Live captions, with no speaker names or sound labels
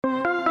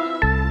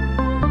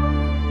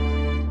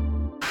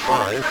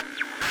5,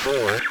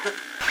 4,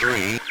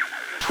 3,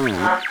 2,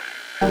 1.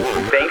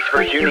 Thanks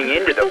for tuning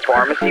in to the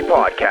Pharmacy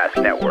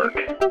Podcast Network.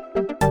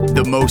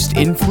 The most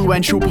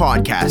influential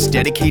podcast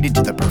dedicated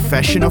to the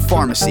profession of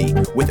pharmacy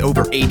with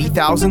over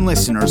 80,000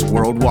 listeners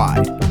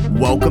worldwide.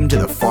 Welcome to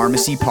the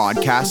Pharmacy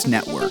Podcast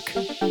Network.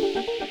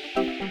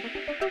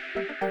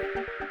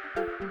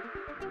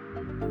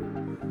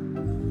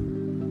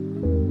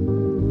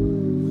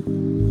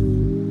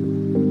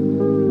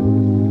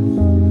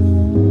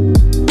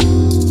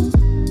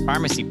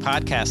 Pharmacy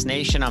Podcast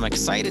Nation, I'm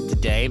excited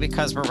today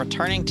because we're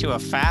returning to a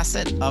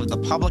facet of the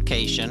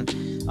publication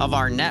of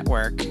our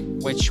network,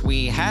 which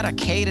we had a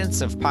cadence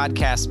of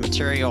podcast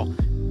material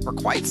for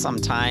quite some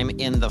time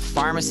in the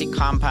pharmacy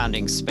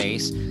compounding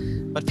space,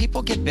 but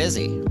people get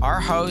busy.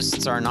 Our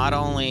hosts are not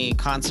only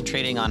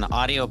concentrating on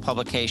audio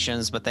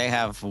publications, but they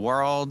have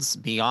worlds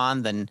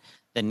beyond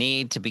the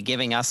need to be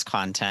giving us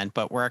content.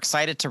 But we're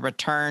excited to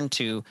return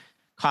to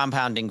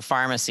compounding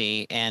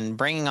pharmacy and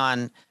bringing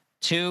on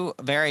two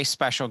very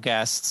special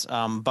guests,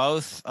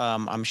 both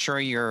I'm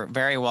sure you're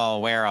very well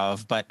aware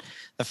of, but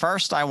the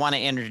first I want to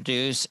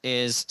introduce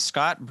is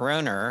Scott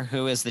Brunner,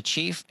 who is the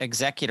Chief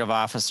Executive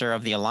Officer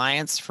of the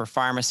Alliance for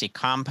Pharmacy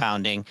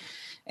Compounding.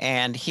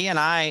 And he and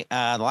I,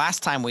 the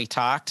last time we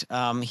talked,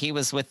 he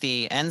was with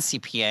the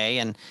NCPA,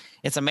 and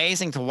it's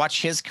amazing to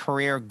watch his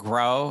career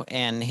grow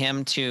and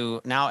him to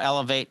now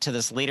elevate to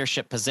this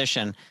leadership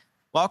position.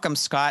 Welcome,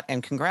 Scott,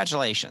 and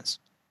congratulations.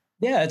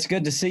 Yeah, it's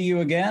good to see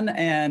you again,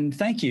 and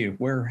thank you.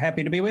 We're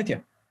happy to be with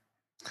you.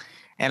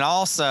 And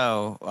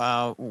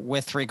also,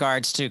 with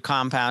regards to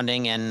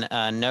compounding,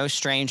 and no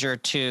stranger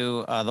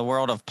to the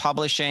world of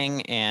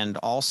publishing, and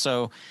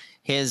also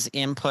his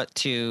input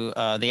to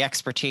the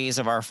expertise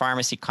of our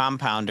pharmacy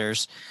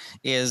compounders,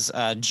 is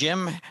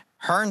Jim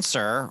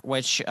Hernser,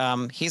 which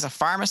he's a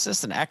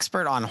pharmacist and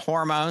expert on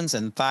hormones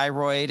and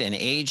thyroid and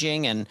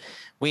aging. And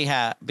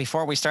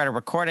before we started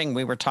recording,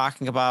 we were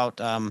talking about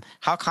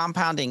how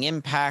compounding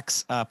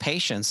impacts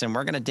patients, and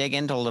we're going to dig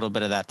into a little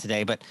bit of that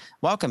today. But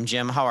welcome,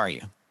 Jim. How are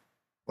you?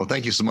 Well,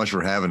 thank you so much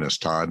for having us,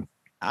 Todd.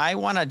 I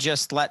want to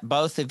just let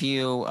both of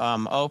you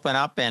open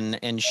up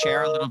and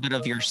share a little bit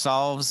of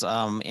yourselves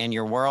and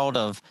your world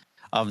of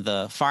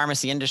the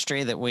pharmacy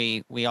industry that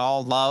we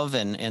all love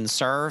and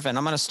serve. And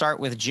I'm going to start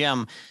with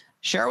Jim.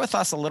 Share with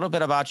us a little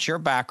bit about your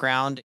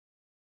background.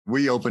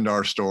 We opened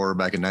our store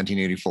back in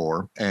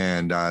 1984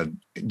 and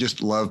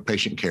just love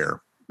patient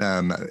care.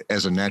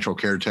 As a natural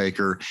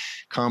caretaker,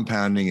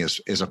 compounding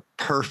is a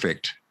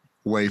perfect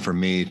way for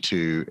me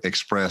to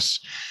express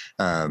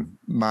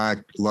my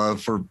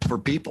love for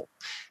people.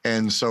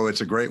 And so it's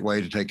a great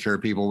way to take care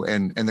of people.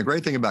 And the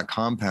great thing about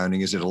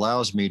compounding is it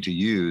allows me to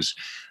use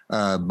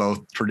both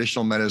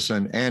traditional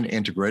medicine and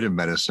integrative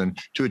medicine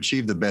to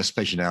achieve the best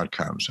patient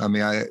outcomes. I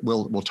mean,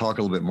 we'll talk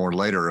a little bit more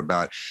later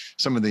about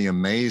some of the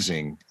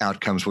amazing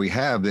outcomes we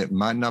have that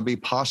might not be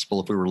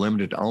possible if we were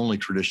limited to only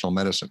traditional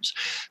medicines.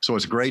 So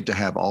it's great to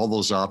have all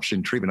those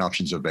treatment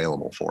options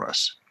available for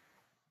us.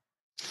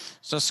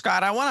 So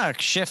Scott, I want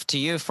to shift to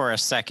you for a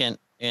second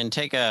and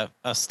take a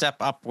step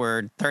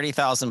upward,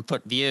 30,000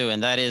 foot view,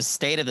 and that is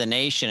state of the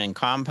nation and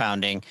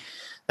compounding.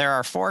 There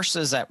are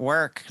forces at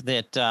work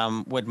that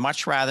would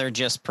much rather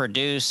just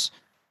produce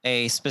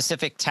a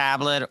specific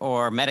tablet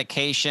or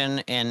medication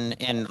and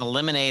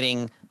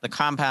eliminating the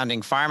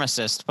compounding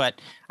pharmacist.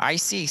 But I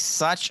see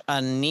such a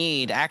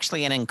need,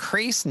 actually an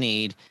increased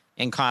need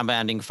in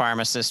compounding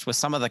pharmacists with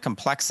some of the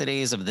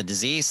complexities of the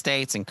disease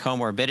states and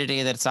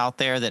comorbidity that's out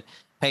there that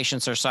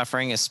patients are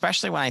suffering,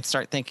 especially when I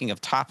start thinking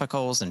of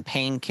topicals and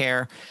pain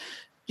care.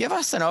 Give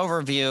us an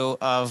overview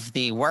of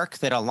the work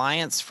that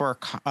Alliance for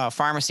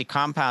Pharmacy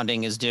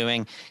Compounding is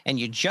doing. And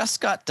you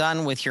just got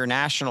done with your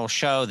national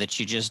show that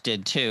you just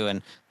did too,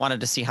 and wanted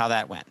to see how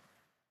that went.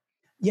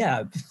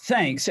 Yeah,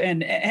 thanks.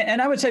 And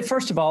I would say,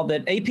 first of all,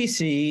 that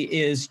APC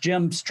is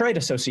Jim's trade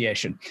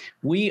association.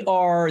 We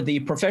are the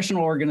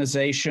professional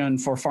organization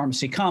for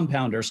pharmacy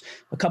compounders.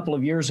 A couple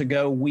of years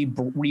ago, we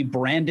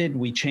rebranded.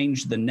 We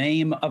changed the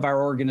name of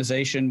our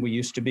organization. We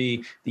used to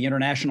be the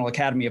International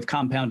Academy of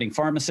Compounding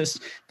Pharmacists.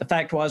 The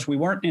fact was we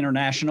weren't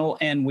international,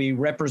 and we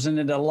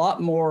represented a lot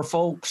more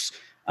folks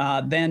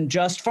than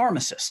just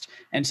pharmacists.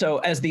 And so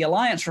as the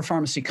Alliance for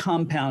Pharmacy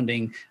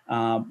Compounding,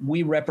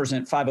 we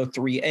represent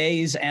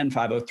 503As and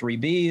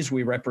 503Bs.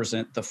 We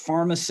represent the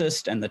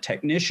pharmacists and the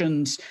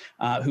technicians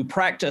who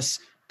practice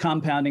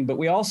compounding, but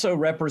we also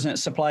represent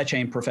supply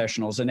chain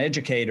professionals and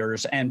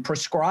educators and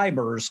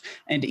prescribers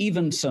and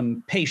even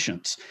some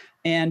patients.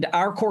 And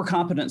our core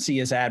competency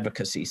is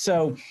advocacy.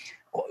 So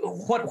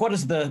what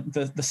does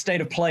the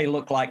state of play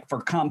look like for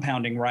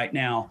compounding right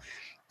now?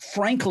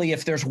 Frankly,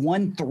 if there's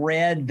one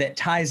thread that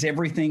ties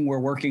everything we're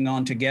working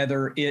on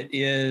together, it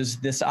is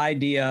this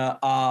idea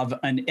of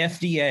an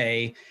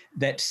FDA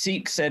that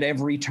seeks at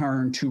every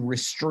turn to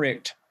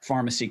restrict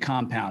pharmacy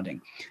compounding.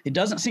 It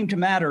doesn't seem to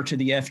matter to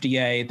the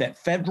FDA that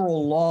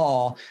federal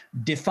law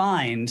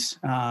defines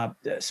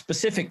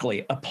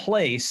specifically a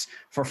place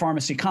for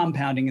pharmacy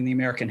compounding in the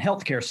American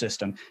healthcare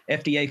system.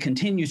 FDA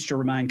continues to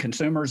remind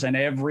consumers and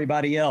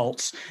everybody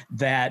else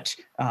that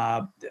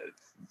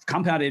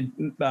compounded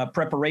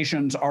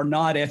preparations are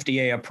not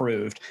FDA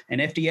approved.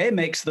 And FDA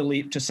makes the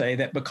leap to say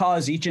that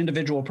because each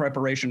individual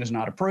preparation is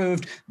not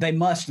approved, they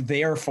must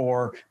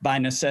therefore, by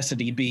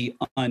necessity, be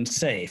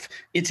unsafe.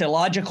 It's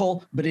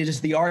illogical, but it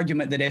is the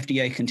argument that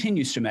FDA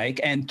continues to make.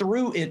 And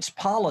through its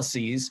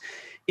policies,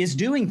 is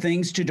doing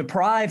things to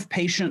deprive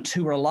patients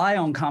who rely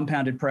on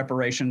compounded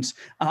preparations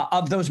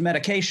of those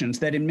medications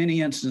that in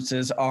many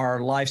instances are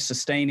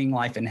life-sustaining,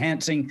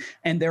 life-enhancing.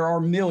 And there are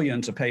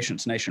millions of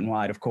patients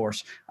nationwide, of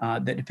course,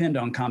 that depend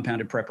on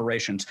compounded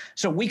preparations.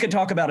 So we could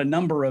talk about a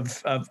number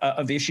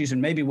of issues,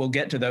 and maybe we'll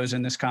get to those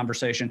in this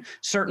conversation.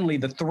 Certainly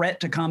the threat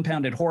to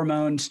compounded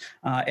hormones,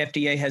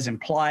 FDA has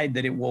implied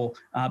that it will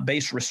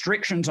base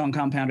restrictions on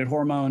compounded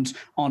hormones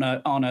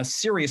on a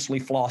seriously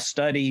flawed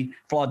study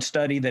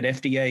that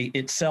FDA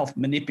itself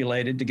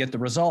manipulated to get the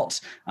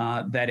results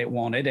that it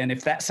wanted. And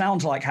if that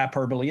sounds like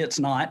hyperbole, it's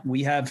not.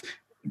 We have,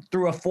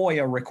 through a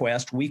FOIA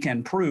request, we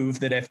can prove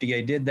that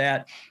FDA did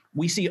that.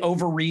 We see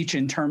overreach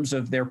in terms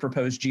of their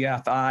proposed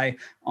GFI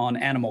on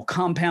animal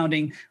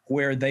compounding,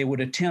 where they would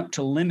attempt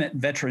to limit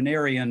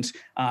veterinarians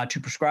to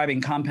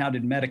prescribing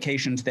compounded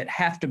medications that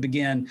have to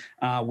begin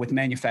with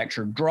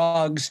manufactured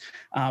drugs.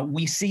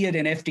 We see it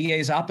in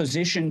FDA's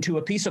opposition to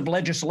a piece of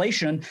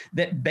legislation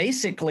that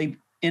basically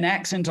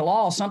enacts into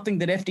law something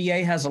that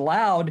FDA has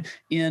allowed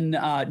in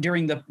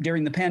during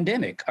the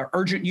pandemic,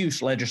 urgent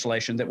use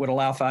legislation that would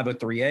allow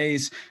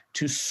 503As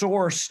to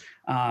source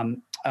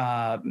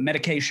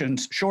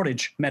medications,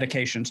 shortage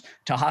medications,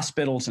 to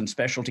hospitals and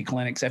specialty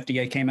clinics.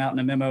 FDA came out in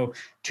a memo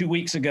 2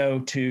 weeks ago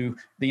to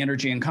the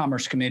Energy and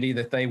Commerce Committee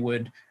that they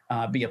would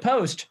be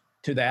opposed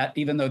to that,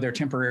 even though their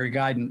temporary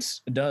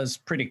guidance does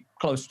pretty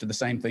close to the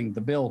same thing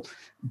the bill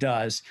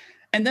does.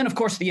 And then, of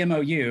course, the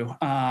MOU.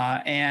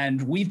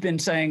 And we've been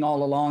saying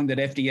all along that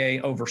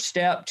FDA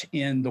overstepped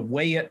in the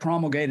way it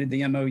promulgated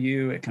the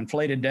MOU. It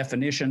conflated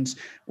definitions.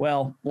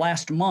 Well,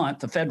 last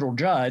month, a federal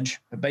judge,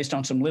 based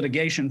on some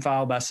litigation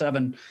filed by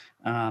 7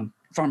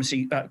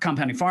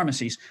 compounding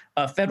pharmacies,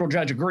 a federal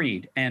judge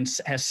agreed and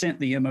has sent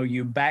the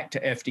MOU back to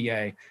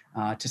FDA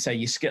to say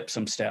you skipped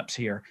some steps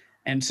here.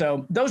 And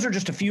so those are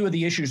just a few of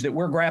the issues that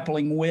we're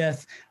grappling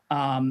with.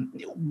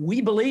 We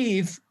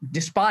believe,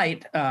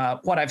 despite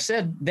what I've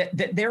said,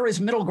 that there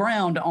is middle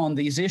ground on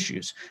these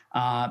issues,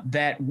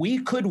 that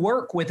we could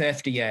work with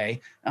FDA,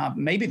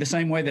 maybe the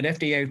same way that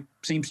FDA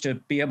seems to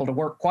be able to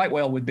work quite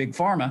well with Big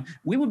Pharma.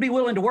 We would be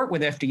willing to work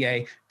with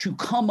FDA to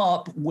come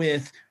up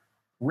with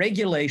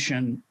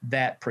regulation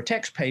that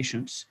protects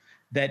patients,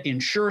 that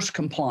ensures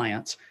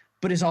compliance,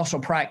 but is also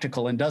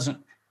practical and doesn't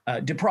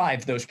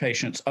deprive those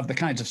patients of the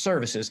kinds of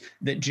services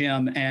that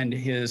Jim and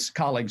his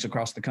colleagues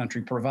across the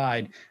country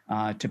provide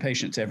to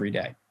patients every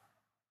day.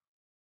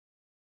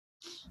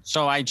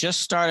 So I just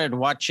started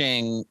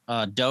watching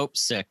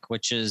Dopesick,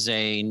 which is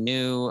a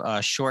new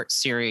short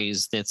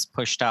series that's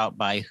pushed out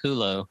by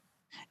Hulu,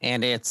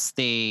 and it's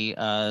the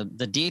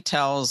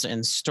details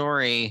and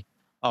story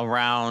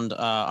around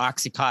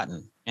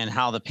OxyContin and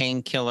how the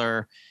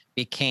painkiller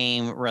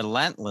became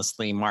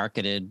relentlessly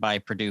marketed by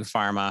Purdue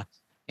Pharma,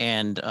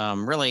 and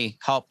really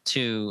helped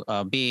to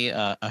be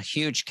a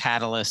huge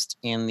catalyst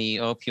in the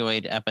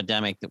opioid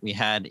epidemic that we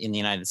had in the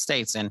United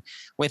States. And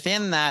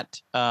within that,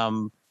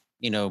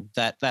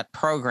 that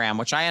program,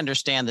 which I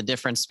understand the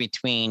difference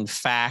between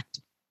fact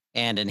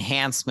and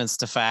enhancements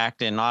to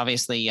fact, and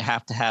obviously you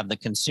have to have the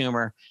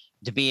consumer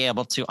to be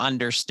able to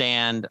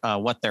understand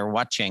what they're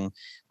watching.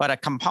 But a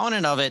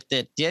component of it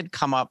that did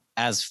come up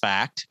as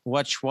fact,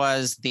 which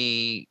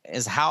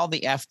is how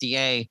the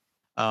FDA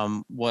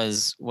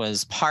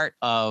was part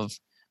of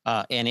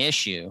an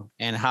issue,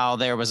 and how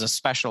there was a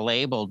special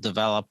label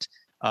developed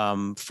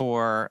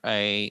for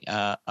a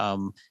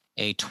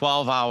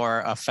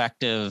 12-hour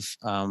effective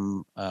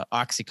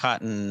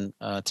OxyContin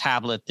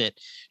tablet that,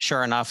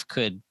 sure enough,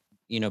 could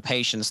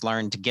patients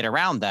learn to get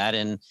around that,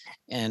 and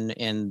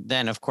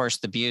then of course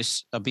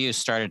the abuse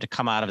started to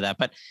come out of that.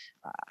 But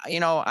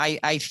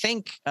I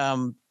think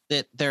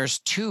that there's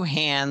two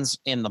hands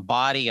in the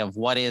body of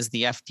what is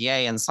the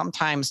FDA, and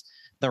sometimes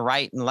the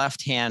right and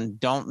left hand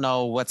don't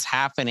know what's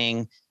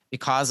happening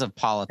because of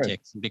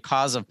politics,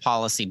 because of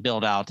policy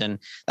build out. And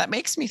that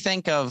makes me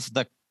think of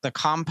the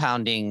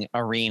compounding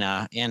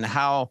arena, and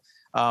how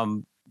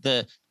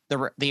the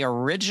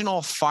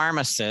original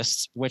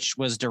pharmacist, which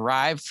was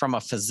derived from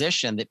a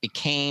physician that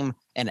became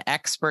an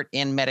expert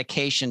in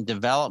medication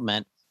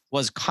development,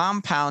 was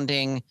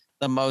compounding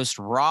the most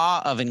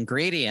raw of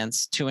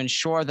ingredients to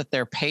ensure that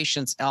their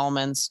patients'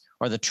 ailments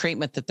or the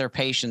treatment that their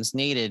patients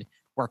needed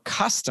were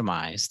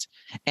customized.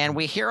 And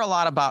we hear a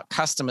lot about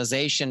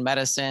customization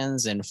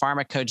medicines and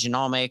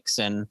pharmacogenomics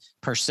and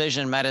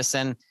precision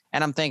medicine.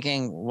 And I'm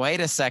thinking, wait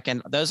a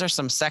second, those are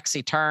some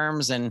sexy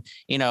terms, and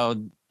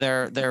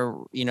they're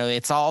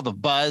it's all the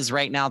buzz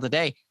right now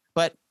today.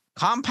 But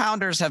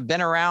compounders have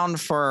been around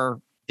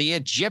for the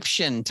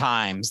Egyptian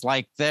times.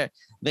 Like the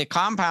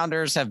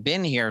compounders have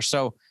been here.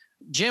 So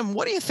Jim,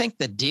 what do you think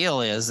the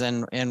deal is,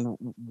 and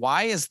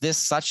why is this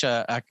such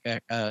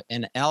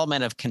an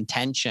element of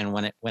contention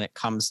when it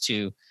comes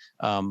to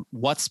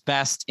what's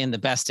best in the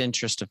best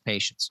interest of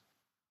patients?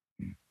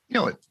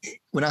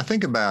 When I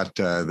think about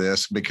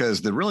this,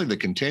 because the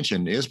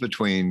contention is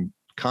between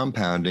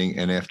compounding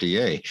and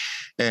FDA.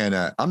 And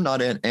I'm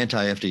not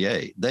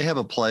anti-FDA. They have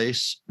a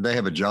place, they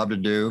have a job to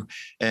do.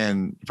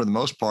 And for the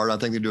most part, I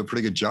think they do a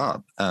pretty good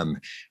job.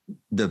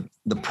 The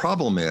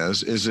problem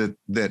is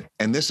that,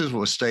 and this is what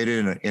was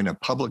stated in a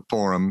public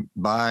forum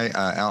by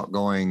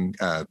outgoing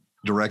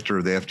director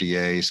of the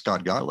FDA,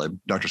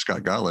 Dr.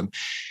 Scott Gottlieb.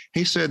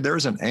 He said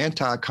there's an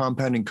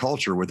anti-compounding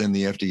culture within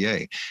the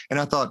FDA. And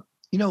I thought,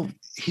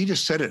 he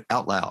just said it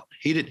out loud.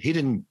 He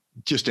didn't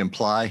just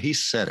imply, he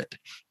said it.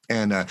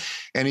 And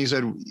he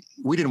said,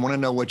 we didn't want to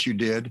know what you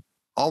did.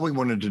 All we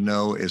wanted to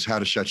know is how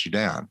to shut you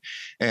down.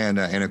 And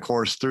of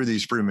course, through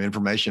these Freedom of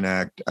Information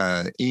Act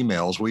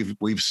emails,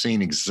 we've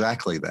seen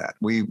exactly that.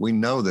 We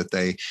know that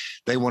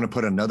they want to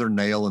put another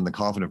nail in the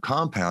coffin of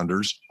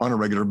compounders on a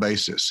regular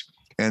basis.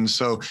 And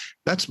so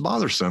that's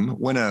bothersome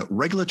when a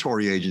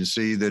regulatory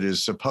agency that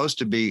is supposed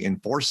to be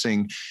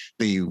enforcing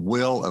the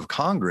will of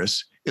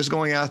Congress is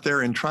going out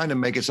there and trying to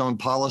make its own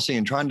policy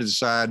and trying to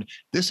decide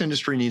this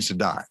industry needs to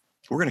die.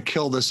 We're going to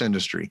kill this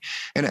industry.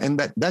 And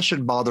that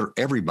should bother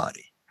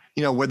everybody.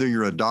 Whether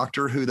you're a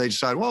doctor who they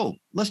decide, whoa,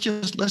 let's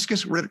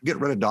get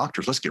rid of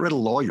doctors. Let's get rid of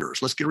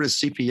lawyers. Let's get rid of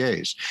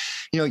CPAs.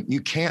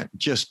 You can't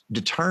just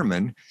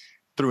determine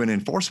through an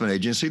enforcement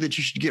agency that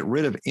you should get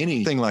rid of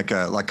anything like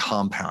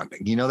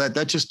compounding.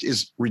 That just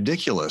is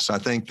ridiculous. I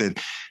think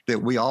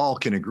that we all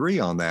can agree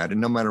on that.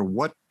 And no matter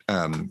what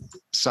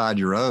side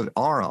you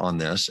are on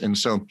this. And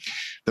so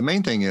the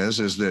main thing is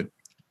that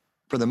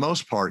for the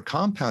most part,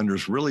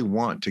 compounders really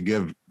want to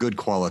give good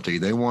quality.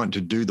 They want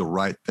to do the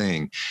right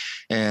thing.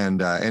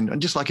 And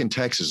just like in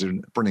Texas,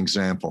 for an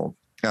example,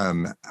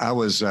 I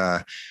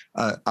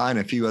and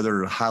a few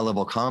other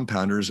high-level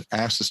compounders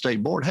asked the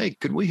state board, hey,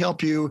 could we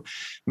help you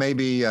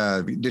maybe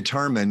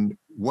determine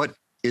what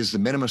is the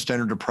minimum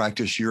standard of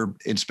practice your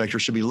inspector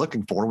should be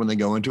looking for when they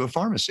go into a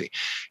pharmacy?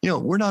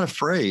 We're not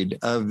afraid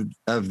of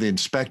the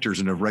inspectors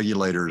and of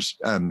regulators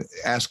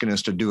asking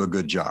us to do a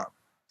good job.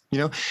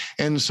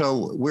 And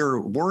so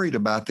we're worried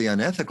about the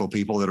unethical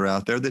people that are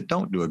out there that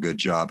don't do a good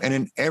job. And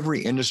in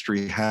every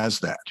industry has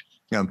that.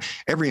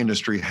 Every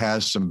industry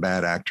has some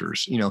bad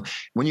actors.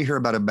 When you hear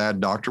about a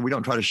bad doctor, we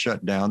don't try to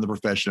shut down the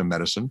profession of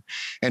medicine.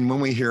 And when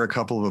we hear a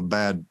couple of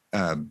bad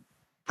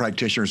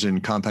practitioners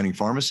in compounding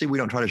pharmacy,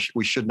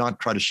 we should not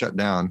try to shut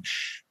down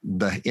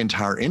the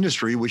entire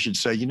industry. We should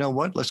say, you know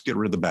what, let's get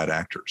rid of the bad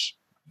actors.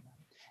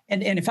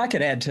 And if I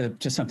could add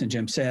to something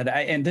Jim said,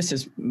 and this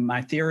is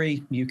my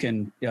theory, you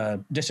can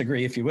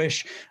disagree if you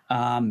wish.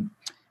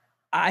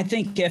 I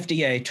think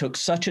FDA took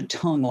such a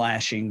tongue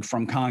lashing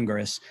from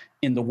Congress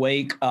in the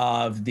wake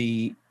of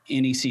the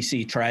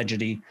NECC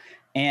tragedy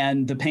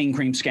and the pain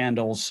cream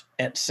scandals,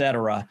 et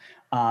cetera,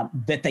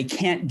 that they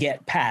can't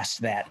get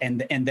past that.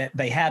 And that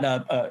they had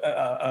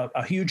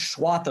a huge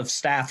swath of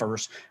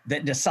staffers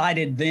that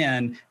decided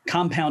then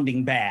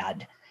compounding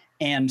bad.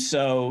 And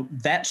so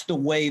that's the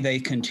way they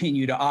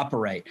continue to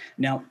operate.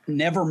 Now,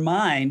 never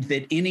mind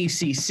that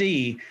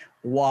NECC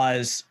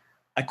was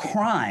a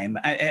crime.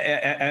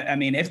 I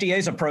mean,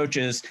 FDA's approach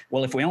is,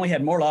 well, if we only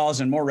had more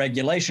laws and more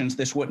regulations,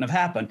 this wouldn't have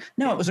happened.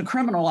 No, it was a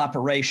criminal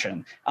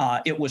operation.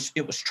 It was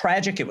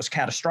tragic, it was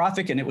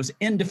catastrophic, and it was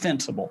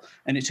indefensible.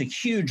 And it's a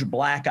huge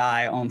black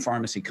eye on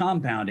pharmacy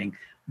compounding.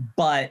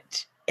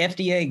 But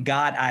FDA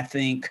got, I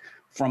think,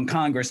 from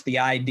Congress the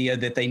idea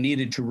that they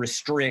needed to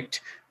restrict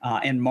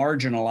and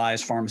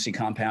marginalize pharmacy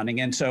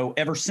compounding. And so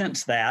ever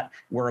since that,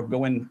 we're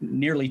going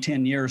nearly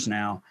 10 years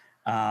now,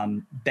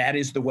 that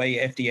is the way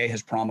FDA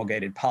has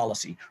promulgated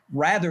policy,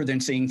 rather than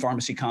seeing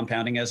pharmacy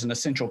compounding as an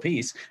essential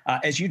piece.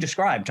 As you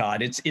described,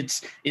 Todd,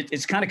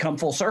 it's kind of come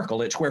full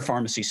circle. It's where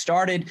pharmacy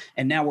started,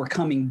 and now we're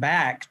coming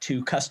back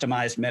to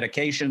customized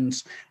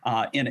medications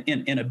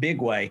in a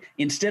big way,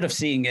 instead of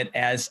seeing it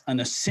as an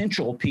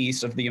essential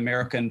piece of the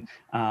American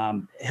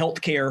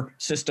healthcare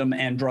system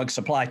and drug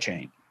supply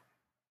chain.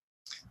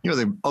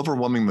 The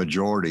overwhelming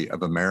majority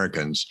of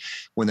Americans,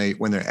 when they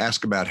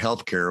ask about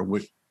healthcare,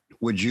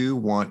 would you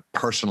want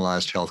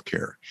personalized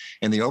healthcare?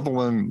 And the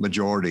overwhelming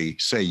majority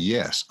say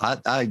yes.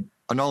 I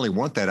not only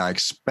want that, I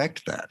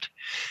expect that.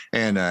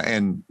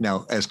 And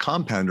now as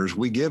compounders,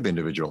 we give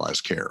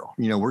individualized care.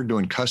 We're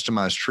doing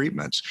customized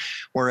treatments,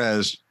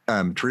 whereas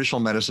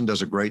traditional medicine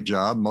does a great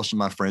job. Most of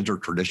my friends are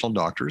traditional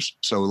doctors,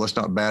 so let's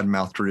not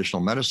badmouth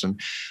traditional medicine.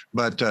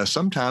 But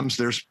sometimes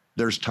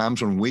there's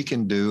times when we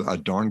can do a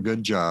darn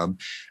good job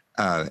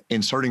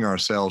inserting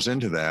ourselves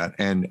into that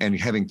and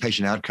having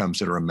patient outcomes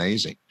that are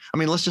amazing. I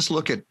mean, let's just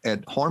look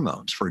at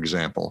hormones, for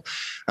example.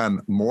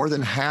 More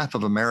than half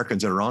of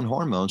Americans that are on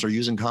hormones are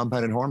using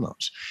compounded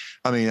hormones.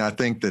 I mean, I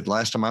think that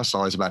last time I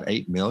saw is about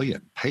 8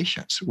 million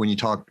patients when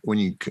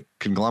you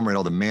conglomerate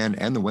all the men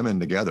and the women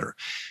together.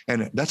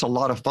 And that's a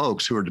lot of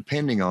folks who are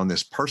depending on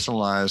this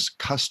personalized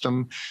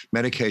custom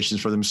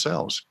medications for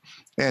themselves.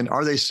 And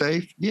are they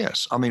safe?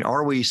 Yes. I mean,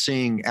 are we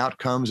seeing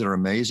outcomes that are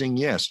amazing?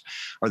 Yes.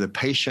 Are the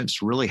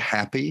patients really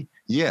happy?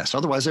 Yes.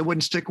 Otherwise, they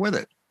wouldn't stick with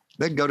it.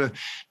 They'd go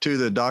to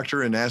the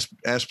doctor and ask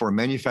for a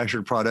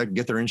manufactured product,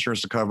 get their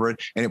insurance to cover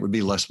it, and it would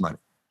be less money.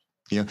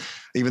 You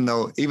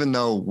know, even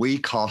though we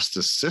cost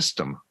the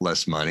system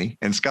less money,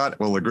 and Scott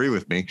will agree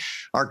with me,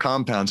 our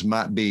compounds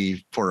might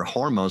be for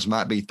hormones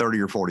might be $30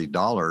 or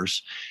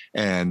 $40,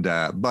 and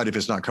but if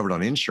it's not covered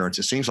on insurance,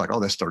 it seems like, oh,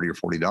 that's $30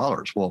 or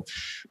 $40. Well,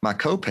 my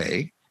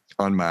copay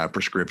on my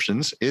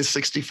prescriptions is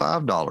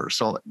 $65,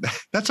 so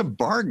that's a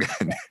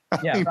bargain.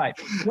 Yeah, right.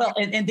 Well,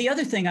 and the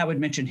other thing I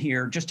would mention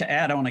here, just to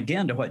add on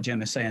again to what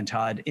Jim is saying,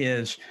 Todd,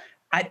 is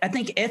I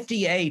think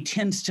FDA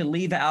tends to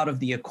leave out of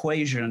the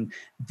equation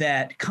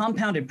that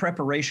compounded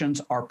preparations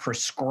are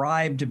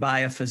prescribed by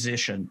a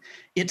physician.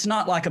 It's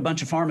not like a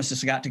bunch of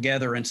pharmacists got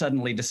together and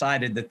suddenly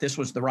decided that this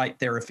was the right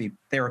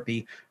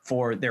therapy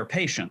for their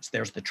patients.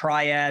 There's the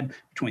triad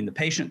between the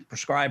patient, the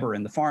prescriber,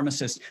 and the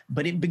pharmacist,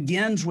 but it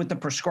begins with the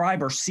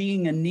prescriber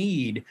seeing a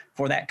need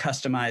for that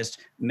customized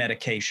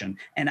medication.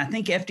 And I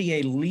think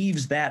FDA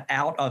leaves that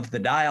out of the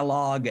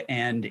dialogue,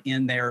 and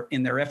in their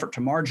effort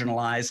to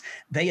marginalize,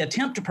 they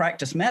attempt to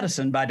practice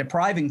medicine by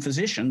depriving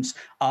physicians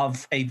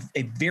of a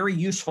very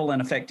useful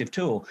and effective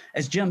tool.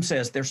 As Jim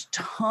says, there's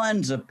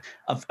tons of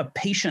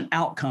patient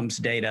outcomes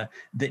data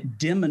that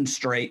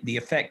demonstrate the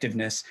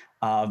effectiveness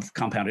of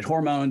compounded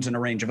hormones and a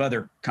range of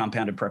other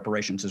compounded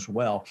preparations as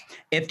well.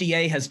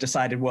 FDA has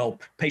decided, well,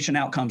 patient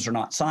outcomes are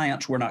not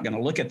science. We're not going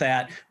to look at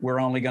that. We're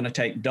only going to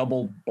take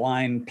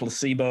double-blind,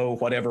 placebo,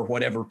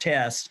 whatever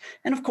tests.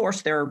 And of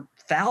course, there are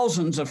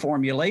thousands of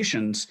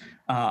formulations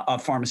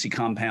of pharmacy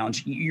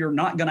compounds. You're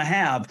not going to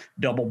have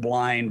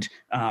double-blind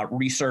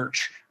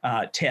research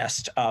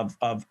test of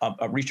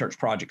research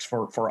projects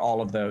for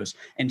all of those.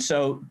 And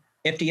so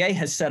FDA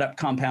has set up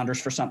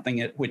compounders for something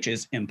which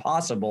is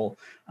impossible.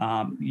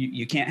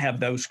 You can't have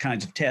those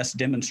kinds of tests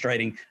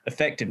demonstrating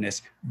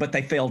effectiveness, but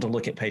they fail to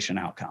look at patient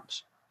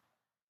outcomes.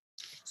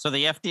 So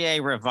the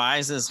FDA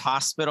revises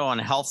hospital and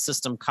health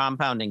system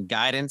compounding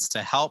guidance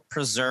to help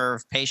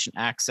preserve patient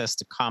access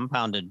to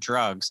compounded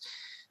drugs.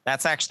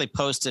 That's actually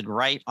posted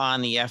right on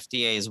the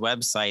FDA's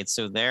website.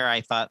 So there, I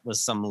thought,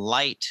 was some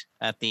light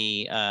at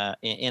the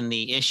in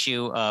the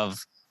issue of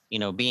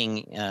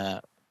being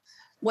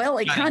well,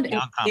 it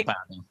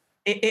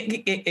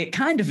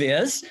kind of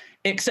is,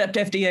 except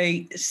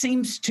FDA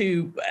seems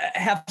to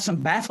have some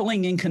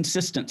baffling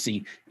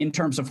inconsistency in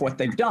terms of what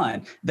they've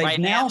done. They've right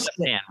now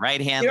hand, right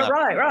hand. Yeah,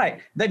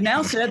 right. They've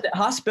now said that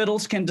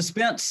hospitals can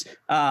dispense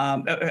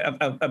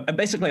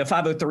basically a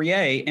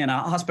 503A in a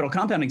hospital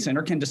compounding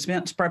center can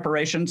dispense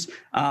preparations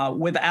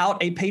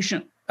without a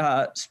patient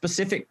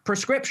specific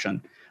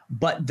prescription.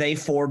 But they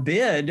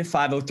forbid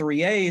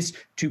 503As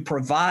to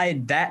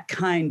provide that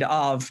kind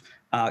of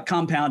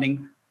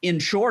compounding in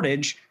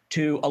shortage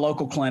to a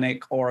local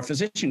clinic or a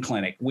physician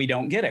clinic. We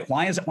don't get it.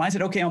 Why is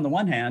it okay on the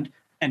one hand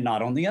and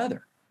not on the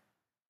other?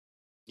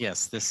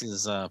 Yes, this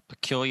is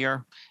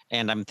peculiar.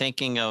 And I'm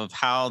thinking of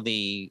how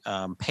the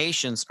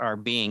patients are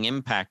being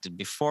impacted.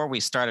 Before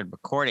we started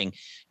recording,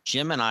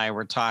 Jim and I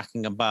were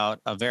talking about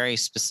a very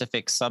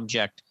specific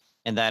subject,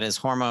 and that is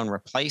hormone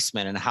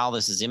replacement and how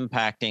this is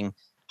impacting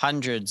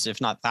hundreds, if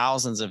not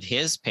thousands of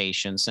his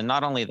patients, and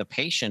not only the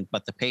patient,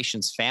 but the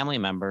patient's family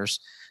members,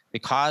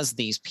 because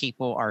these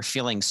people are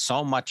feeling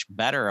so much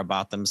better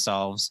about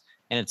themselves,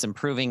 and it's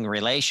improving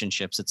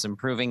relationships. It's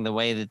improving the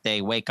way that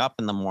they wake up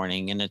in the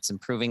morning, and it's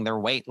improving their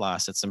weight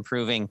loss. It's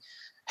improving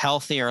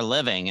healthier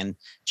living. And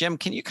Jim,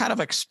 can you kind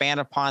of expand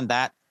upon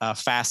that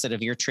facet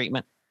of your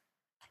treatment?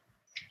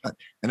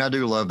 And I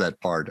do love that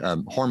part.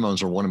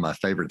 Hormones are one of my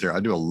favorite there. I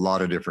do a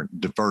lot of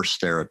different diverse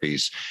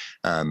therapies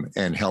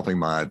and helping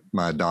my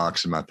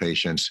docs and my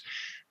patients.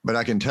 But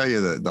I can tell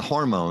you that the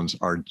hormones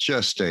are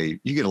just you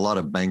get a lot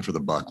of bang for the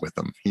buck with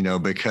them,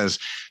 because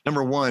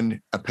number one,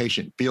 a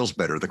patient feels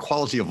better. The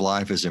quality of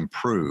life is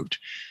improved.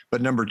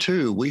 But number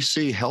two, we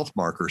see health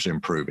markers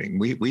improving.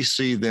 We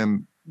see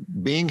them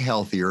being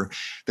healthier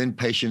than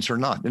patients are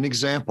not. An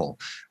example,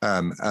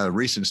 a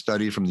recent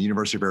study from the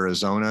University of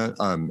Arizona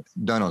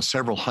done on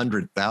several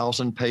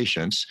 100,000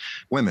 patients,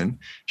 women,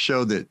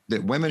 showed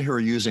that women who are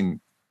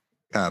using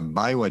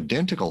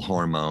bioidentical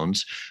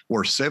hormones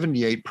were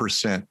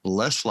 78%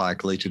 less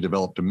likely to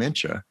develop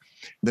dementia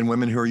than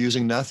women who are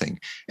using nothing.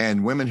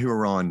 And women who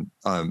are on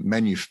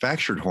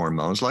manufactured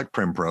hormones like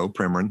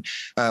Premarin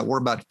were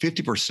about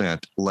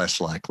 50%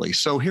 less likely.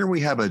 So here we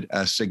have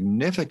a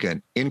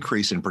significant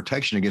increase in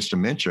protection against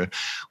dementia,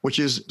 which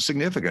is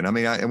significant. I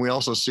mean, and we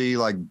also see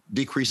like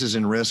decreases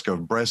in risk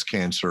of breast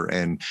cancer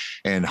and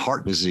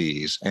heart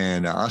disease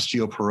and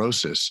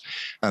osteoporosis,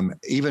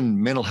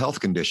 even mental health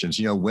conditions.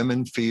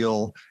 Women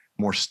feel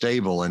more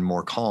stable and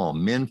more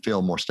calm. Men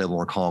feel more stable,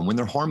 more calm when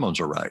their hormones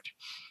are right.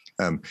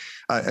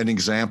 An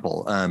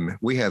example,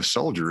 we have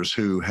soldiers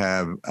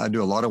I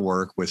do a lot of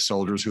work with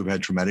soldiers who've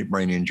had traumatic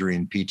brain injury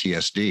and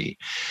PTSD.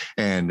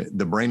 And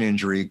the brain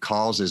injury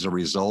causes a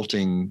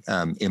resulting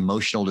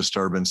emotional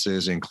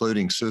disturbances,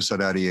 including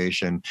suicide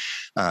ideation,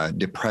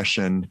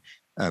 depression,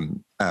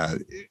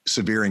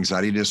 severe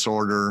anxiety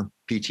disorder,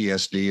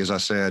 PTSD, as I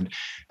said,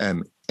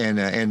 and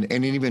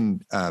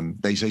even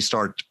they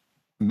start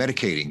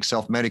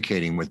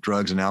self-medicating with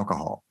drugs and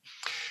alcohol.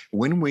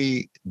 When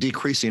we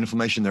decrease the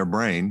inflammation in their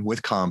brain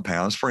with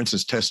compounds, for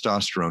instance,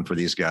 testosterone for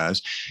these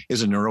guys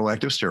is a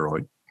neuroactive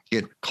steroid.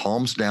 It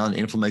calms down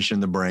inflammation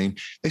in the brain.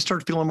 They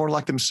start feeling more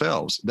like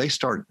themselves. They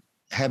start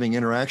having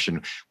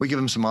interaction. We give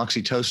them some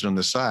oxytocin on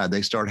the side.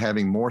 They start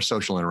having more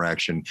social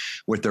interaction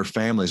with their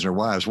families and their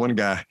wives. One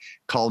guy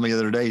called me the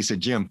other day. He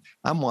said, Jim,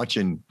 I'm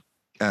watching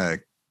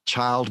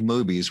child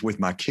movies with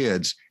my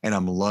kids and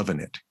I'm loving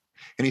it.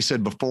 And he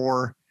said,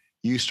 before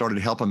you started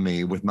helping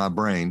me with my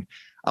brain,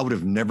 I would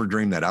have never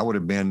dreamed that. I would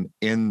have been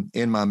in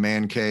my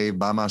man cave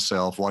by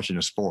myself watching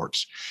the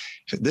sports.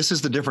 This is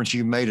the difference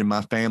you made in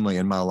my family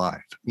and my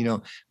life.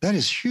 That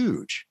is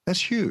huge. That's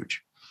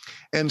huge.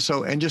 And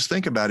just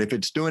think about it. If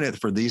it's doing it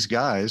for these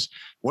guys,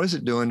 what is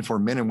it doing for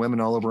men and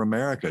women all over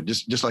America?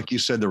 Just like you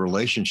said, the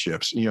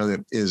relationships,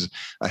 that is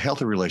a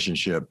healthy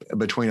relationship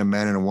between a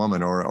man and a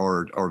woman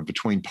or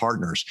between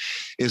partners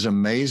is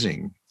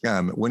amazing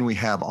when we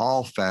have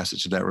all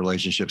facets of that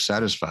relationship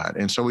satisfied.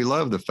 And so we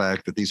love the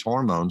fact that these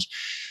hormones,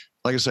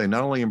 like I say,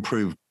 not only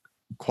improve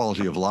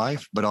quality of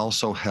life, but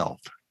also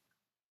health.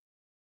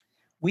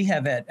 We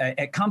have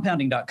at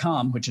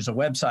compounding.com, which is a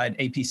website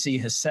APC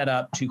has set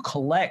up to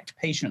collect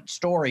patient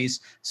stories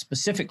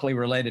specifically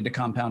related to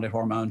compounded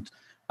hormones.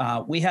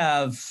 We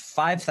have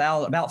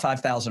about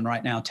 5,000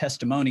 right now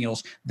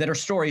testimonials that are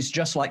stories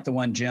just like the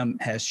one Jim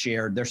has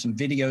shared. There's some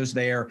videos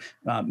there.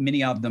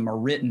 Many of them are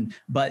written,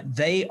 but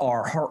they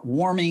are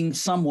heartwarming.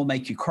 Some will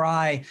make you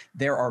cry.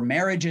 There are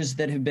marriages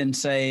that have been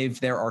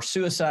saved. There are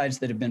suicides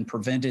that have been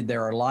prevented.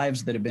 There are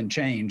lives that have been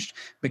changed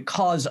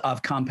because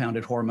of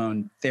compounded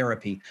hormone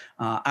therapy.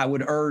 I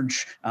would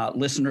urge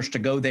listeners to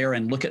go there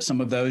and look at some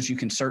of those. You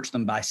can search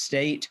them by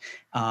state.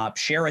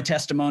 Share a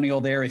testimonial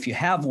there if you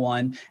have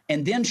one,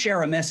 and then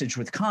share a message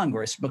with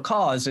Congress,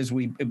 because as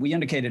we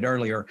indicated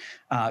earlier,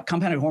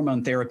 compounded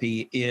hormone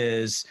therapy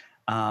is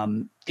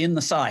in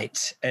the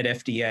sights at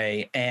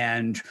FDA,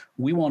 and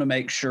we want to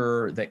make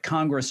sure that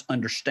Congress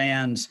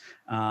understands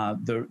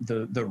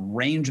the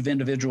range of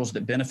individuals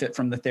that benefit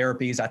from the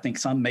therapies. I think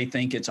some may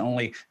think it's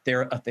only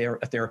a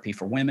therapy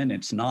for women.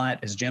 It's not,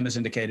 as Jim has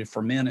indicated,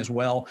 for men as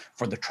well.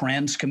 For the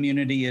trans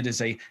community, it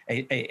is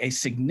a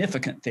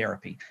significant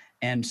therapy.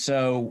 And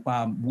so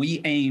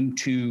we aim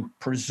to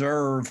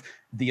preserve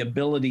the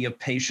ability of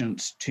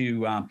patients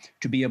to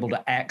be able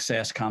to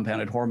access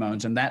compounded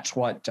hormones. And that's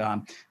what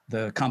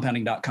the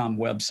compounding.com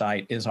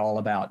website is all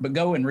about. But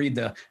go and read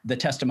the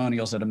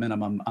testimonials at a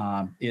minimum.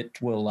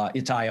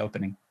 It's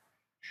eye-opening.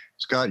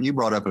 Scott, you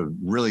brought up a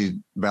really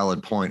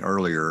valid point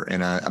earlier,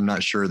 and I'm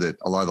not sure that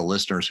a lot of the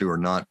listeners who are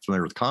not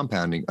familiar with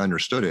compounding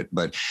understood it,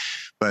 but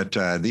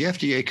the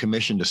FDA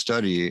commissioned a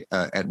study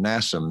at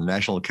NASM,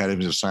 National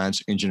Academies of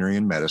Science, Engineering,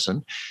 and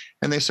Medicine,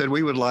 and they said,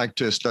 we would like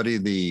to study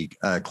the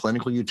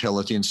clinical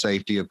utility and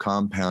safety of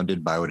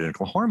compounded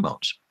bioidentical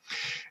hormones.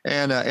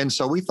 And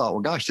so we thought,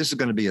 well, gosh, this is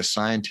going to be a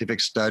scientific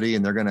study,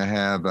 and they're going to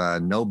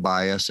have no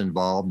bias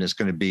involved, and it's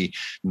going to be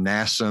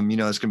NASM,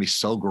 it's going to be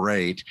so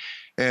great.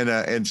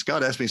 And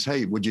Scott asked me,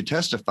 hey, would you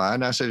testify?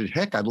 And I said,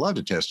 heck, I'd love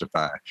to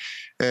testify.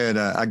 And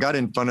I got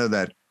in front of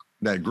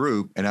that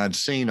group, and I'd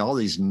seen all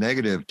these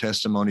negative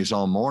testimonies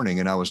all morning,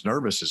 and I was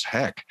nervous as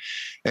heck.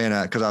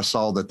 And because I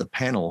saw that the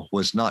panel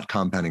was not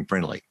compounding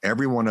friendly.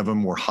 Every one of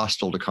them were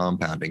hostile to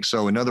compounding.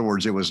 So in other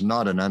words, it was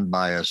not an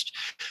unbiased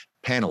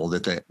panel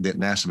that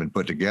NASM had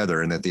put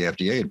together and that the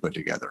FDA had put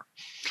together.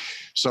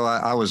 So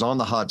I was on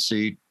the hot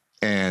seat,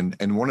 and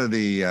one of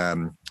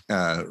the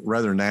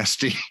rather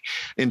nasty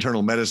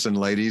internal medicine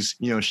ladies,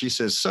 she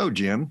says, so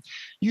Jim,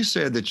 you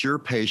said that your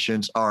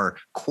patients are,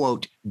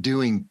 quote,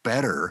 doing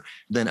better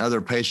than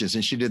other patients.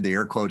 And she did the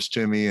air quotes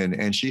to me.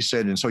 And she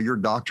said, and so your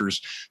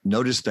doctors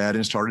noticed that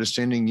and started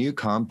sending you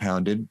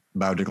compounded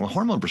bioidentical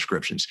hormone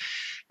prescriptions.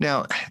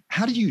 Now,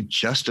 how do you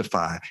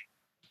justify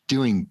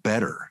doing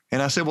better?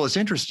 And I said, well, it's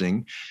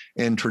interesting.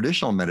 In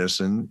traditional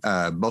medicine,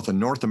 both the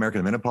North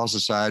American Menopause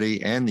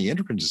Society and the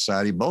Endocrine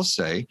Society both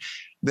say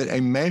that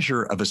a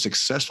measure of a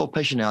successful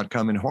patient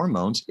outcome in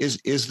hormones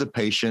is the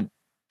patient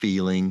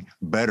feeling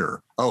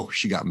better. Oh,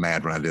 she got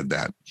mad when I did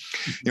that.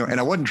 And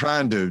I wasn't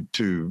trying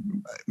to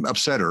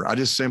upset her. I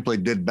just simply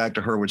did back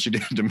to her what she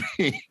did to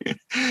me.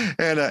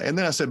 And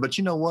then I said, but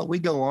you know what? We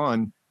go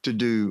on to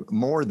do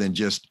more than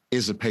just,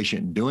 is the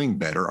patient doing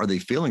better? Are they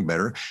feeling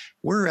better?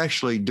 We're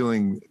actually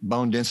doing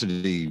bone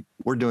density.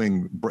 We're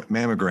doing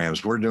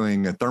mammograms. We're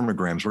doing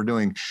thermograms. We're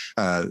doing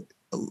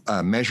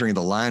measuring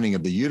the lining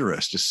of the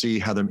uterus to see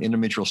how the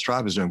endometrial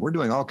stripe is doing. We're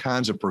doing all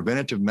kinds of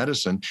preventative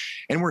medicine,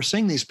 and we're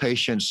seeing these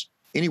patients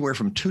anywhere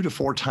from 2 to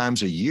 4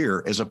 times a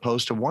year, as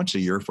opposed to once a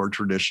year for a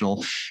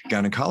traditional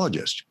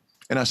gynecologist.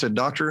 And I said,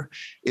 doctor,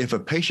 if a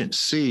patient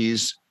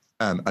sees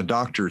a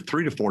doctor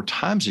 3 to 4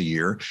 times a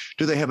year,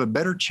 do they have a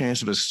better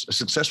chance of a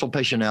successful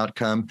patient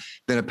outcome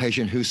than a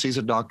patient who sees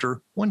a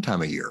doctor 1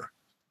 time a year?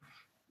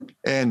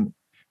 And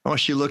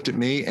she looked at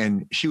me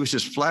and she was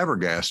just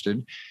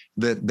flabbergasted.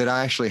 that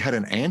I actually had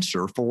an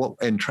answer for what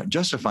and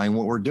justifying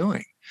what we're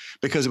doing,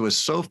 because it was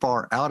so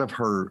far out of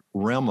her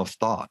realm of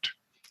thought.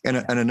 And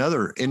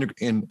another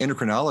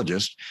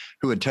endocrinologist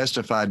who had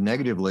testified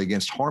negatively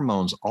against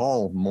hormones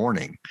all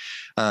morning.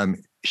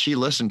 She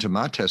listened to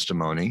my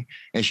testimony,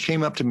 and she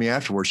came up to me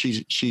afterwards.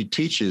 She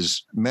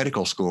teaches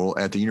medical school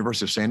at the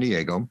University of San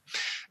Diego,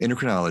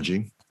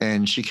 endocrinology.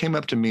 And she came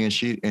up to me,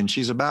 and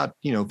she's about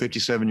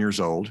 57 years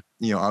old,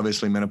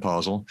 obviously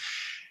menopausal.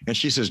 And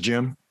she says,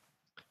 Jim,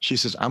 she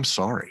says, I'm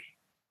sorry.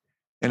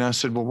 And I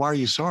said, well, why are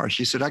you sorry?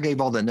 She said, I gave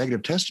all that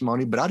negative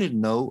testimony, but I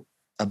didn't know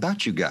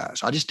about you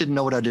guys. I just didn't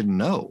know what I didn't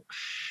know.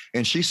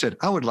 And she said,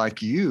 I would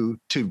like you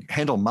to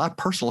handle my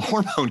personal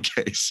hormone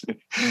case.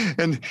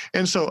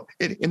 and so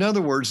in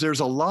other words, there's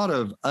a lot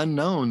of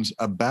unknowns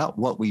about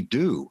what we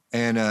do.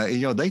 And,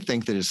 they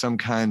think that it's some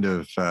kind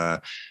of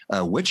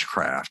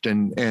witchcraft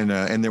and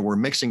that we're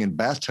mixing in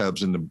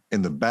bathtubs in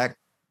the back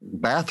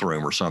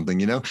bathroom or something.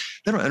 They don't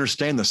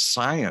understand the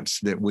science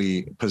that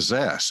we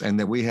possess, and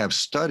that we have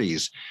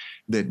studies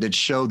that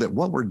show that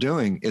what we're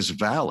doing is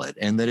valid,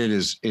 and that it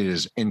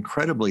is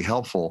incredibly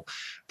helpful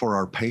for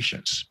our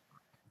patients.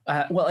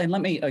 Well, and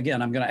I'm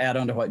going to add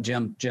on to what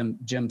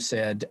Jim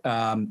said,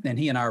 and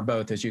he and I are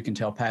both, as you can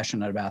tell,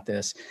 passionate about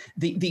this.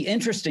 The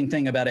interesting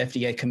thing about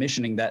FDA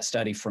commissioning that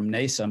study from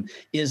NASEM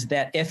is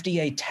that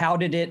FDA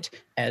touted it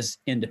as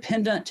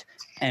independent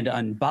and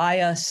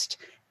unbiased,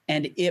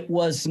 and it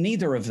was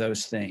neither of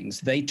those things.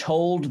 They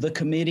told the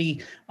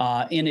committee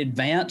in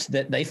advance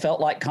that they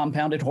felt like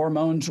compounded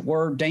hormones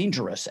were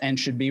dangerous and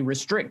should be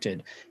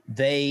restricted.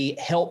 They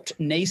helped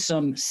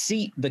NASEM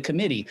seat the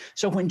committee.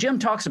 So when Jim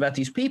talks about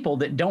these people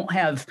that don't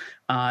have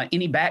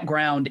any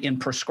background in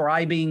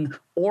prescribing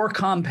or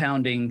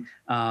compounding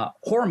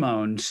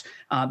hormones,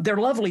 they're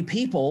lovely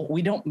people.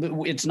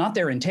 It's not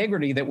their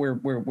integrity that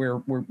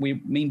we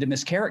mean to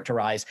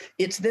mischaracterize.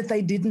 It's that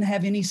they didn't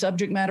have any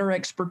subject matter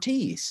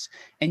expertise,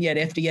 and yet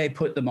FDA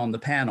put them on the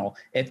panel.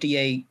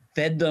 FDA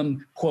fed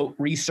them, quote,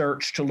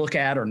 research to look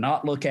at or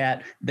not look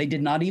at. They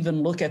did not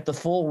even look at the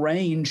full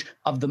range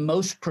of the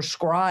most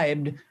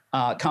prescribed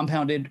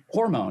compounded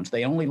hormones.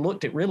 They only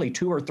looked at really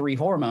 2 or 3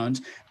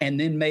 hormones, and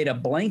then made a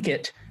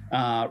blanket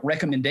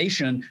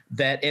recommendation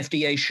that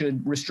FDA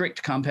should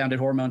restrict compounded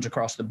hormones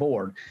across the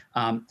board.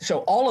 So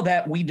all of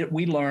that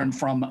we learned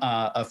from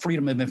a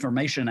Freedom of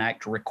Information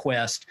Act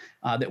request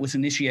that was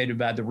initiated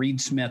by the Reed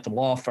Smith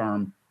law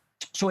firm.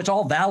 So it's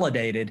all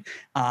validated,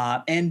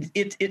 and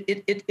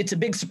it's a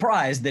big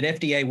surprise that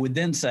FDA would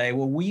then say,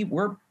 well,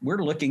 we're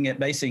looking at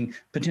basing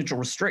potential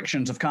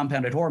restrictions of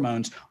compounded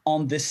hormones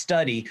on this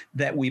study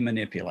that we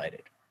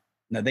manipulated.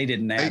 No, they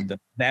didn't add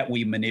that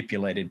we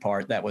manipulated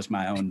part. That was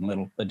my own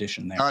little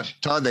addition there.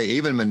 Todd, they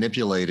even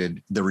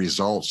manipulated the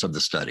results of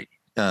the study.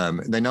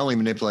 They not only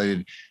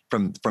manipulated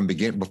from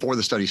before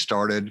the study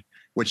started,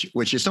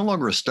 which is no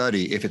longer a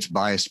study if it's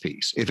biased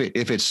piece. If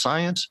it's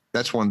science,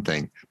 that's one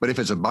thing. But if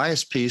it's a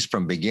biased piece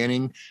from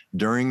beginning,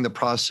 during the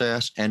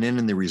process, and then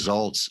in the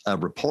results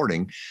of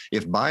reporting,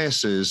 if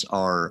biases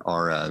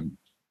are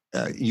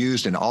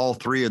used in all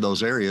 3 of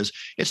those areas,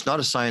 it's not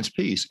a science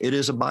piece. It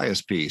is a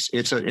bias piece.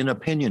 It's an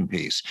opinion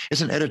piece. It's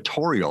an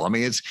editorial. I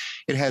mean,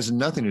 it has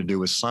nothing to do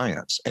with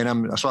science.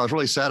 And so I was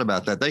really sad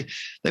about that.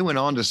 They went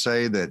on to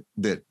say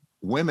that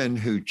women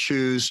who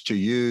choose to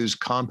use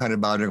compounded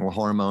bioidentical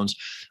hormones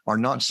are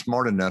not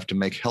smart enough to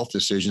make health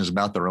decisions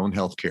about their own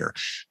health care.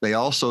 They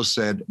also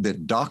said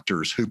that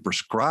doctors who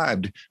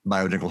prescribed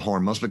bioidentical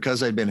hormones,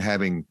 because they'd been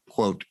having,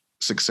 quote,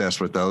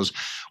 success with those,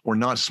 were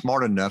not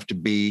smart enough to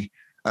be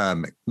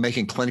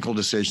making clinical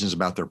decisions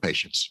about their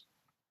patients.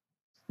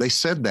 They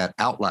said that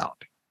out loud.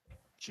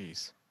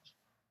 Jeez.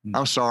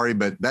 I'm sorry,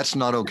 but that's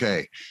not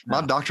okay.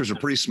 My doctors are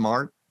pretty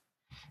smart.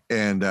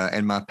 And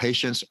my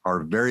patients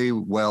are very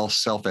well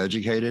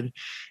self-educated.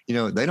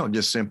 They don't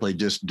just simply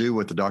do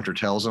what the doctor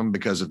tells them,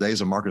 because the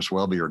days of Marcus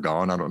Welby are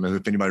gone. I don't know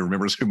if anybody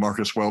remembers who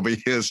Marcus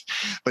Welby is,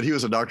 but he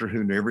was a doctor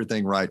who knew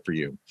everything right for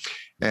you.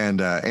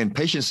 And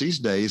patients these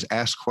days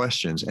ask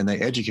questions, and they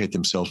educate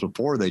themselves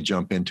before they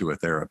jump into a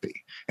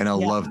therapy. And I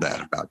love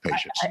that about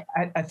patients.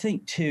 I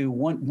think too,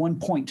 one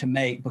point to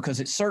make,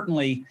 because it's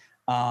certainly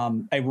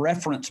a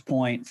reference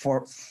point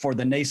for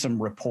the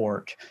NASEM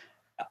report.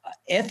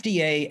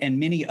 FDA and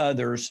many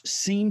others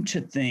seem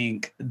to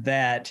think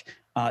that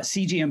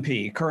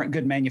CGMP, current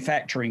good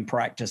manufacturing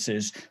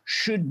practices,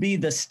 should be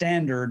the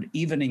standard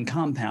even in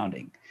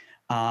compounding.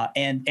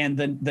 And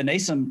the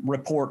NASEM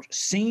report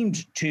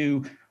seemed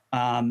to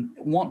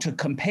want to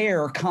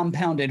compare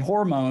compounded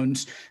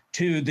hormones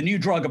to the new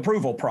drug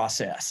approval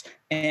process.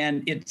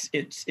 And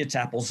it's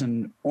apples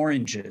and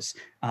oranges.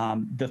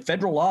 The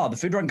federal law, the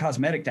Food, Drug, and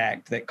Cosmetic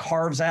Act, that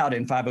carves out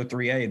in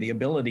 503A the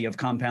ability of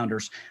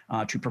compounders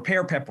to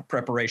prepare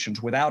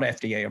preparations without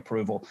FDA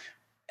approval,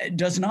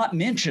 does not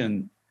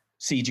mention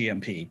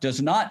CGMP,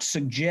 does not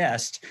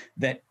suggest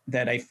that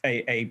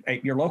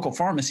your local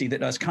pharmacy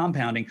that does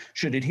compounding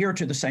should adhere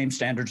to the same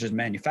standards as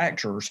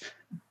manufacturers,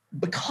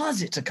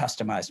 because it's a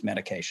customized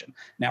medication.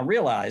 Now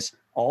realize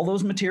All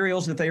those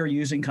materials that they are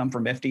using come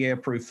from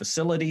FDA-approved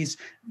facilities.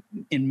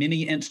 In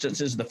many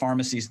instances, the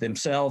pharmacies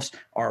themselves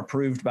are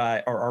approved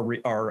by or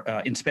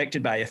are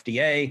inspected by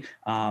FDA.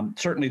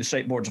 Certainly, the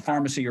state boards of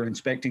pharmacy are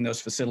inspecting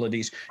those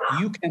facilities.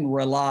 You can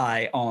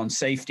rely on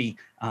safety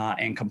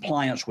and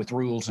compliance with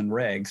rules and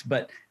regs,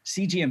 but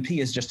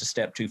CGMP is just a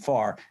step too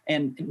far.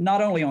 And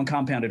not only on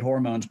compounded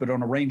hormones, but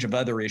on a range of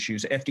other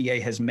issues,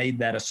 FDA has made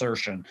that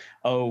assertion.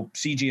 Oh,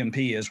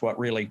 CGMP is what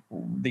really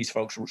these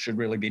folks should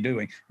really be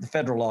doing. The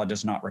federal law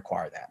does not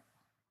require that.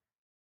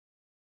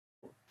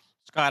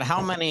 Scott,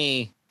 how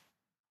many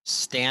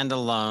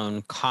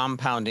standalone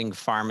compounding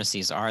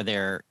pharmacies are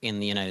there in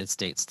the United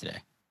States today?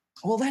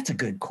 Well, that's a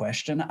good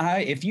question.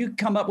 If you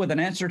come up with an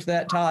answer to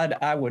that, Todd,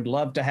 I would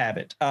love to have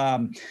it.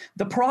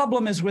 The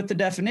problem is with the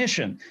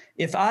definition.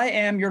 If I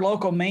am your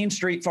local Main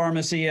Street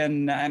pharmacy,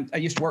 and I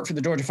used to work for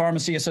the Georgia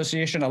Pharmacy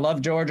Association, I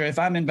love Georgia. If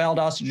I'm in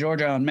Valdosta,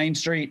 Georgia on Main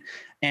Street,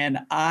 and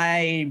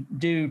I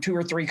do 2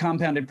 or 3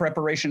 compounded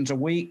preparations a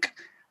week,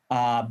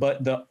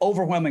 but the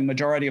overwhelming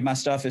majority of my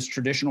stuff is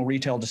traditional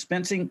retail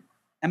dispensing,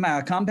 am I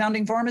a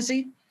compounding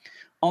pharmacy?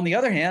 On the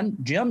other hand,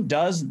 Jim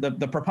does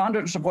the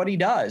preponderance of what he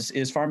does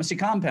is pharmacy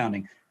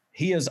compounding.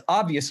 He is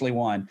obviously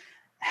one.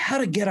 How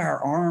to get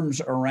our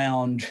arms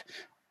around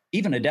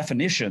even a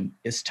definition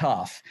is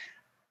tough.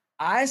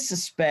 I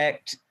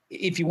suspect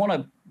if you want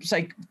to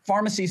say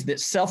pharmacies that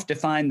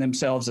self-define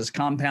themselves as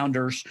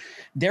compounders,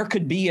 there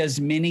could be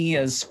as many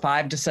as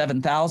 5,000 to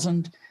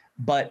 7,000,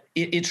 but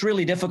it's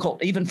really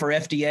difficult even for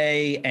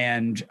FDA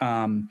and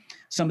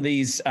some of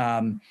these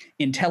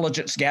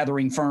intelligence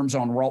gathering firms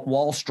on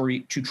Wall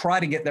Street to try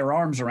to get their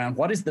arms around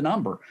what is the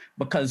number,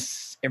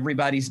 because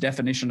everybody's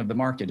definition of the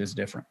market is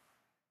different.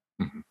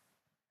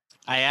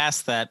 I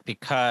ask that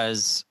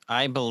because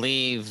I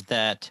believe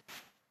that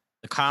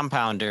the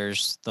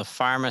compounders, the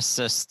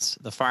pharmacists,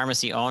 the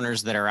pharmacy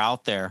owners that are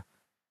out there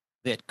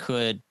that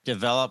could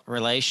develop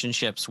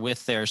relationships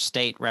with their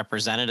state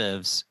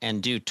representatives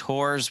and do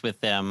tours with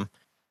them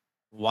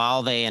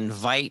while they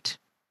invite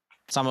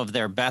some of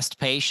their best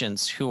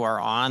patients who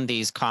are on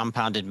these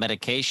compounded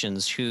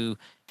medications, who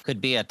could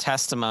be a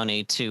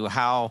testimony to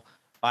how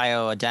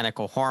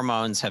bioidentical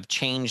hormones have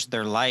changed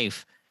their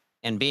life,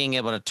 and being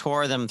able to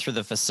tour them through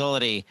the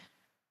facility,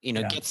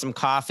 get some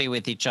coffee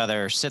with each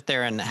other, sit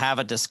there and have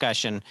a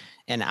discussion.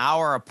 An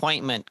hour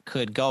appointment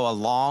could go a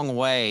long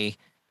way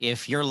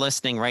if you're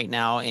listening right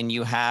now and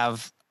you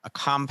have a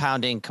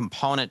compounding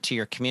component to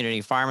your community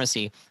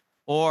pharmacy.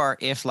 Or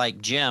if, like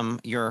Jim,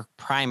 you're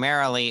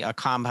primarily a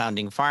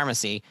compounding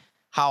pharmacy,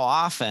 how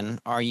often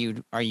are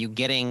you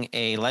getting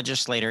a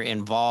legislator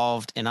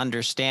involved in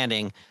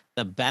understanding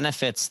the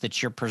benefits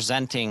that you're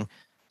presenting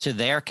to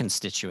their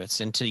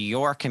constituents and to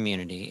your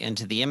community and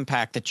to the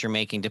impact that you're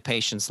making to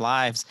patients'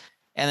 lives,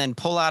 and then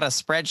pull out a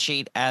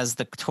spreadsheet as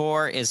the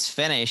tour is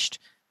finished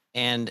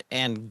and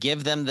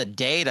give them the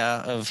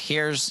data of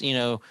here's,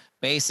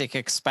 basic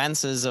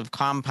expenses of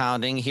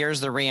compounding, here's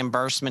the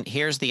reimbursement,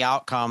 here's the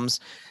outcomes.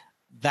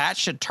 That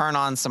should turn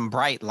on some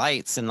bright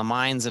lights in the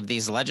minds of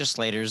these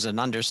legislators and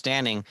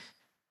understanding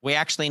we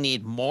actually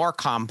need more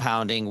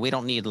compounding. We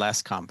don't need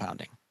less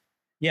compounding.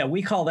 Yeah,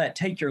 we call that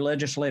take your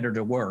legislator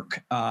to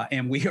work.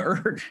 And we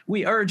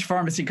urge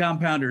pharmacy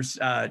compounders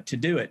to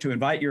do it, to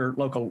invite your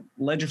local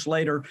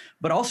legislator,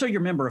 but also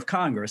your member of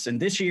Congress. And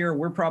this year,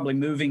 we're probably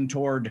moving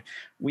toward,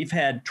 we've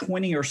had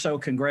 20 or so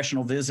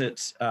congressional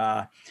visits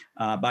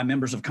by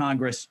members of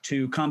Congress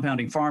to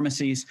compounding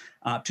pharmacies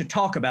to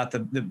talk about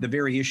the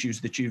very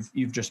issues that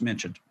you've just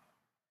mentioned.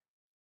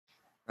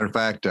 Matter of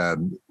fact,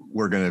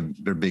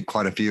 there'll be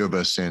quite a few of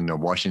us in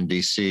Washington,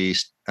 D.C.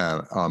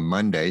 On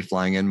Monday,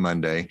 flying in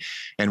Monday,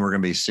 and we're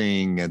going to be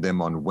seeing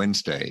them on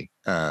Wednesday.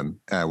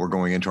 We're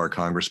going into our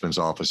congressman's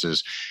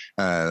offices.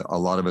 A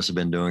lot of us have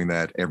been doing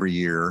that every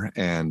year,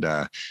 and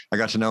I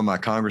got to know my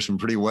congressman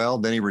pretty well.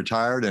 Then he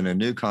retired, and a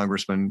new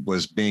congressman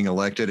was being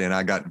elected, and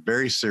I got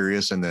very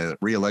serious in the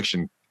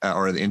re-election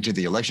or into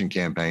the election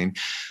campaign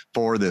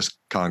for this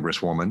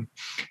congresswoman.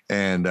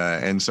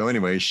 And so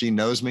anyway, she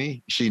knows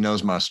me. She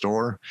knows my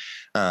store.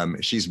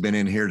 She's been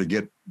in here to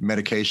get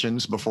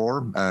medications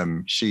before.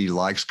 She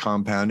likes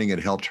compounding. It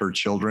helped her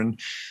children.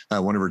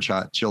 One of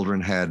her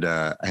children had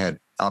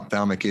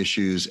ophthalmic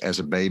issues as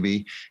a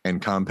baby,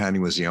 and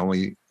compounding was the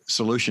only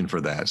solution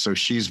for that. So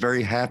she's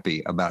very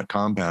happy about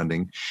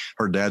compounding.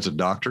 Her dad's a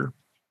doctor.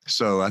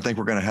 So I think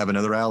we're going to have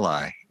another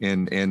ally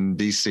in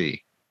DC.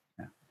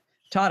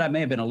 Todd, I may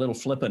have been a little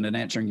flippant in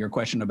answering your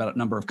question about a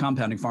number of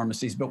compounding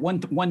pharmacies, but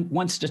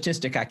one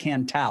statistic I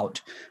can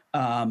tout,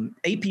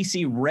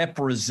 APC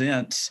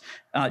represents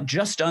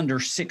just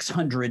under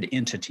 600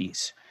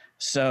 entities.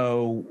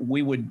 So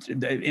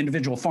the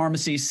individual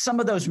pharmacies, some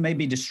of those may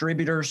be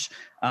distributors,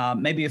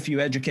 maybe a few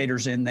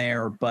educators in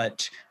there,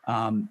 but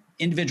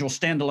individual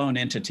standalone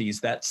entities,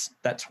 that's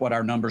what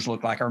our numbers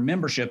look like. Our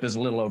membership is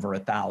a little over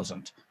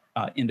 1,000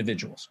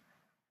 individuals.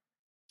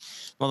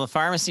 Well, the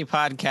Pharmacy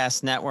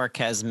Podcast Network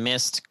has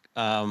missed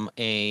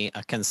a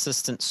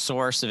consistent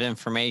source of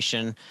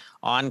information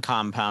on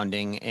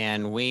compounding,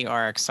 and we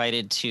are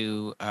excited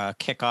to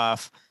kick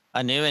off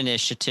a new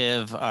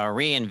initiative, a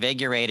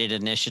reinvigorated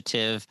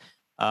initiative.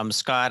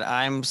 Scott,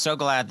 I'm so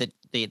glad that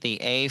the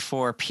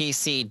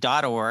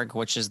A4PC.org,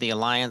 which is the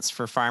Alliance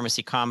for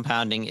Pharmacy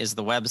Compounding, is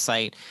the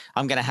website.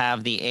 I'm going to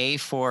have the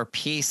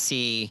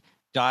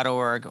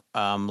A4PC.org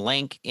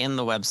link in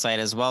the website,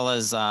 as well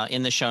as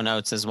in the show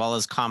notes, as well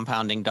as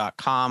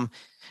compounding.com.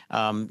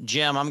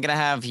 Jim, I'm going to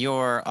have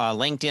your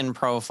LinkedIn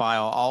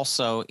profile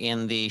also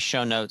in the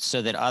show notes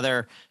so that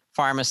other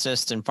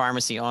pharmacists and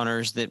pharmacy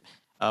owners that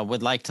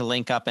would like to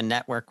link up and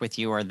network with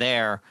you are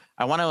there.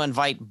 I want to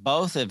invite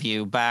both of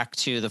you back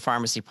to the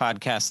Pharmacy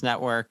Podcast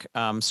Network.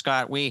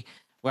 Scott, we'll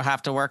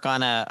have to work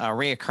on a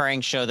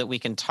reoccurring show that we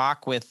can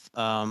talk with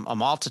a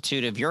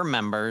multitude of your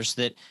members,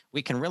 that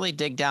we can really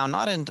dig down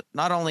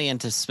not only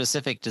into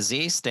specific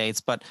disease states,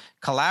 but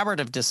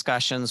collaborative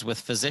discussions with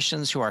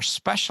physicians who are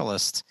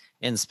specialists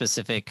in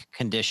specific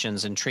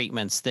conditions and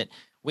treatments, that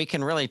we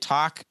can really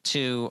talk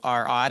to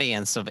our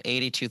audience of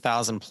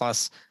 82,000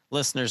 plus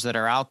listeners that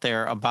are out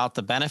there about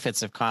the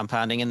benefits of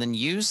compounding, and then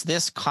use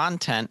this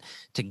content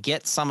to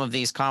get some of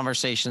these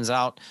conversations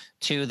out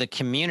to the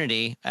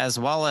community, as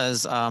well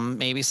as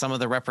maybe some of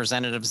the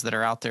representatives that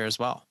are out there as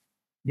well.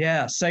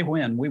 Yeah, say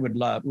when. We would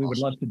love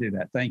to do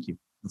that. Thank you.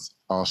 That's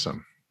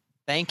awesome.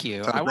 Thank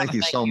you. Thank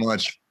you so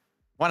much.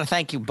 I want to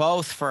thank you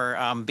both for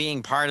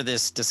being part of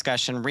this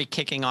discussion,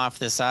 kicking off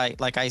this.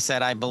 Like I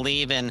said, I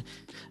believe in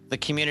the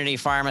community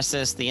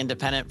pharmacist, the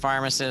independent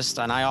pharmacist,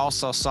 and I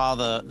also saw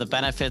the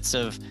benefits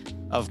of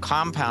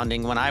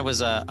compounding when I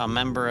was a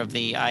member of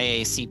the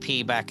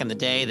IACP back in the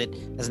day, that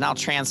has now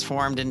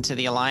transformed into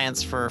the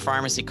Alliance for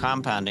Pharmacy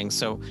Compounding.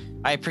 So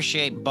I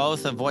appreciate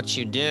both of what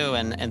you do,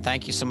 and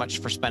thank you so much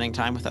for spending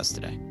time with us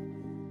today.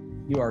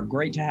 You are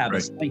great to have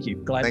us. Thank you.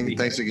 Glad to be here.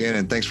 Thanks again,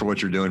 and thanks for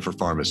what you're doing for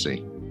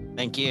pharmacy.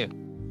 Thank you.